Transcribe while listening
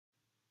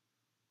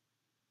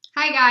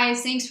Hi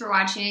guys, thanks for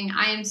watching.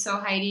 I am So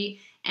Heidi,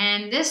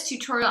 and this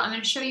tutorial I'm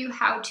going to show you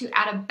how to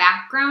add a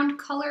background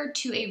color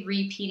to a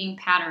repeating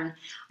pattern.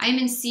 I'm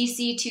in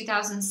CC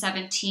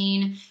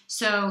 2017,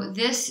 so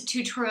this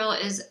tutorial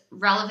is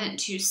relevant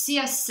to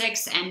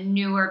CS6 and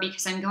newer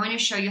because I'm going to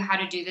show you how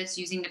to do this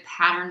using the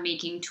pattern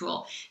making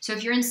tool. So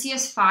if you're in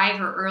CS5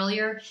 or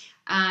earlier,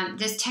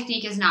 this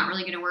technique is not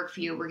really going to work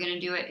for you. We're going to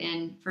do it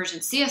in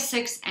version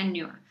CS6 and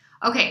newer.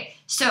 Okay,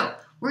 so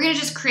we're going to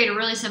just create a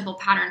really simple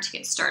pattern to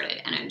get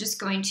started. And I'm just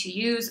going to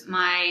use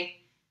my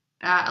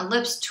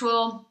ellipse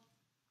tool.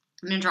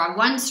 I'm going to draw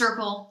one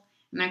circle.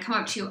 I'm going to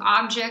come up to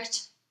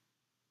Object,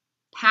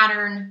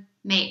 Pattern,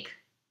 Make.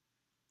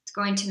 It's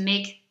going to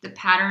make the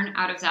pattern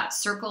out of that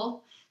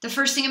circle. The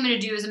first thing I'm going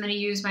to do is I'm going to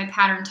use my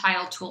pattern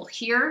tile tool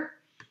here.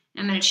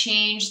 I'm going to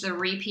change the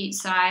repeat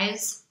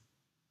size.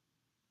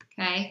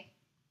 Okay.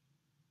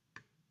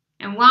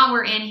 And while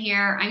we're in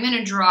here, I'm going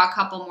to draw a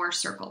couple more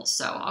circles.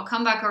 So I'll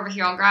come back over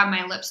here, I'll grab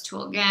my ellipse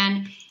tool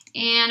again,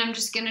 and I'm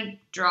just going to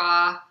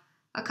draw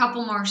a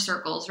couple more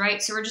circles,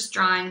 right? So we're just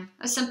drawing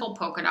a simple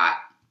polka dot.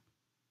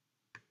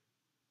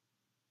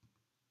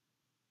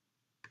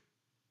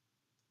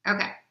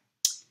 Okay,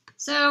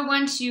 so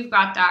once you've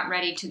got that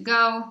ready to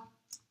go,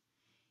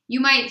 you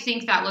might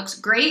think that looks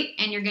great,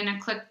 and you're going to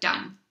click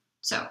Done.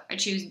 So I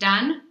choose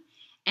Done,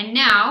 and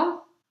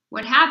now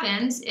what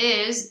happens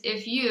is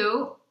if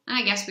you,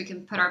 I guess we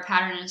can put our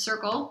pattern in a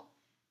circle,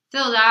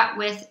 fill that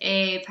with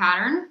a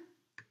pattern,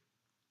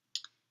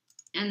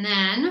 and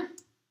then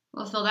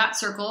we'll fill that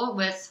circle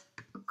with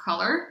a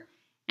color,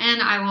 and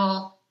I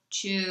will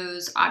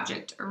choose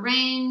Object,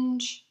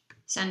 Arrange,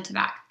 Send to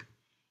Back.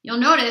 You'll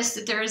notice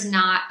that there is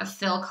not a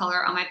fill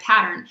color on my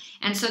pattern,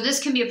 and so this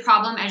can be a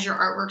problem as your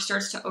artwork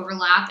starts to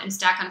overlap and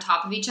stack on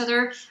top of each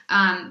other,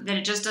 that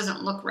it just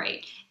doesn't look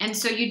right. And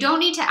so you don't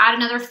need to add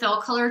another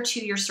fill color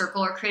to your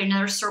circle or create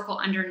another circle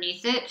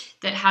underneath it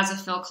that has a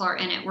fill color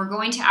in it. We're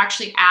going to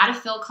actually add a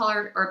fill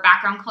color or a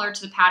background color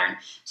to the pattern.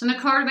 So I'm going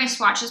to come over to my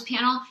swatches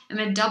panel. I'm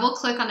going to double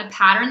click on the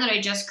pattern that I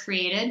just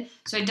created.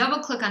 So I double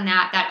click on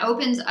that. That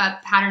opens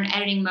up pattern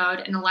editing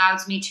mode and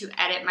allows me to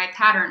edit my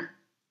pattern.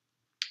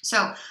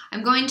 So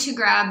I'm going to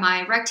grab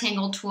my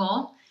rectangle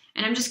tool,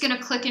 and I'm just going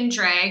to click and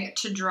drag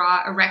to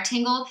draw a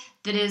rectangle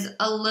that is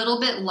a little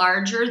bit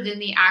larger than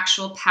the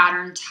actual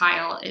pattern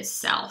tile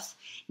itself.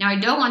 Now I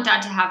don't want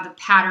that to have the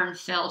pattern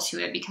fill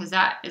to it because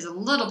that is a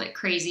little bit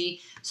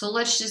crazy. So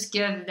let's just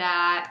give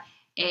that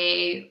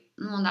a,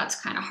 well,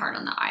 that's kind of hard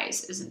on the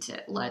eyes, isn't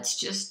it? Let's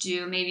just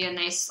do maybe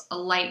a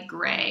light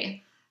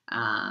gray.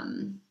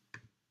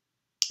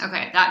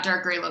 Okay, that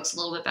dark gray looks a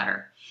little bit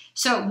better.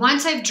 So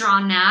once I've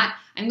drawn that,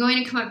 I'm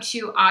going to come up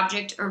to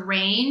Object,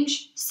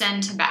 Arrange,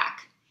 Send to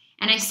Back.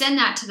 And I send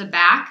that to the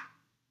back.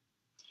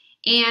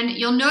 And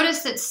you'll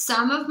notice that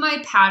some of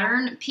my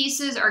pattern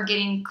pieces are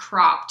getting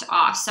cropped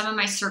off. Some of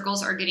my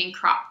circles are getting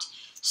cropped.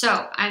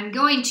 So I'm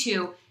going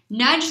to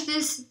nudge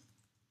this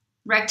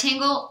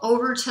rectangle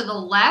over to the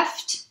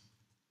left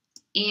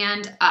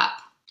and up.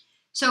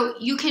 So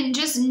you can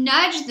just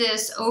nudge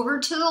this over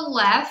to the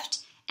left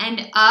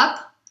and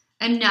up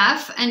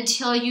enough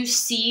until you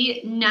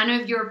see none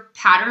of your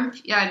pattern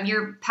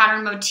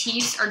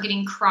motifs are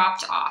getting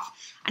cropped off.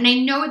 And I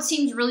know it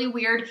seems really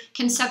weird.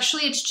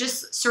 Conceptually, it's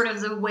just sort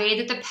of the way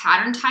that the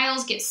pattern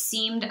tiles get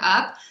seamed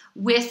up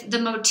with the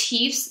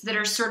motifs that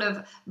are sort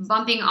of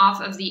bumping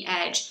off of the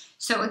edge.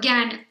 So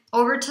again,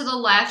 over to the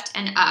left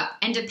and up.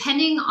 And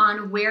depending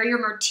on where your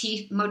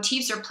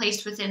motifs are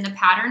placed within the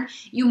pattern,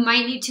 you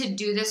might need to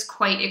do this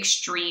quite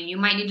extreme. You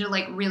might need to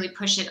like really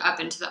push it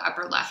up into the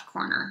upper left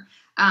corner.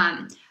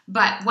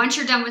 But once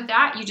you're done with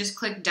that, you just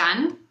click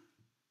Done.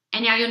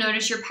 And now you'll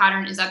notice your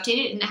pattern is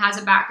updated and it has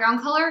a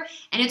background color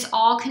and it's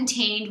all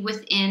contained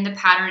within the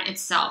pattern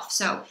itself.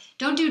 So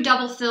don't do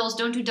double fills,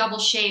 don't do double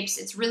shapes.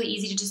 It's really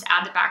easy to just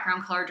add the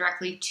background color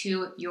directly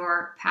to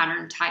your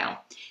pattern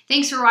tile.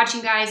 Thanks for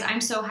watching, guys.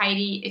 I'm So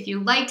Heidi. If you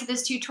liked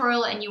this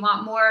tutorial and you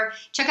want more,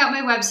 check out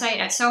my website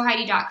at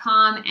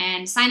soheidi.com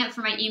and sign up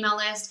for my email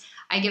list.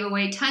 I give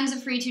away tons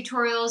of free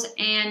tutorials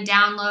and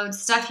downloads,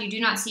 stuff you do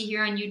not see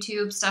here on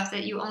YouTube, stuff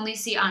that you only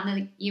see on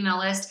the email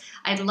list.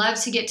 I'd love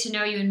to get to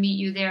know you and meet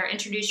you there.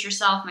 Introduce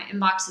yourself. My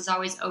inbox is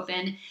always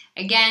open.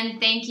 Again,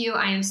 thank you.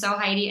 I am So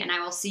Heidi, and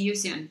I will see you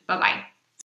soon. Bye-bye.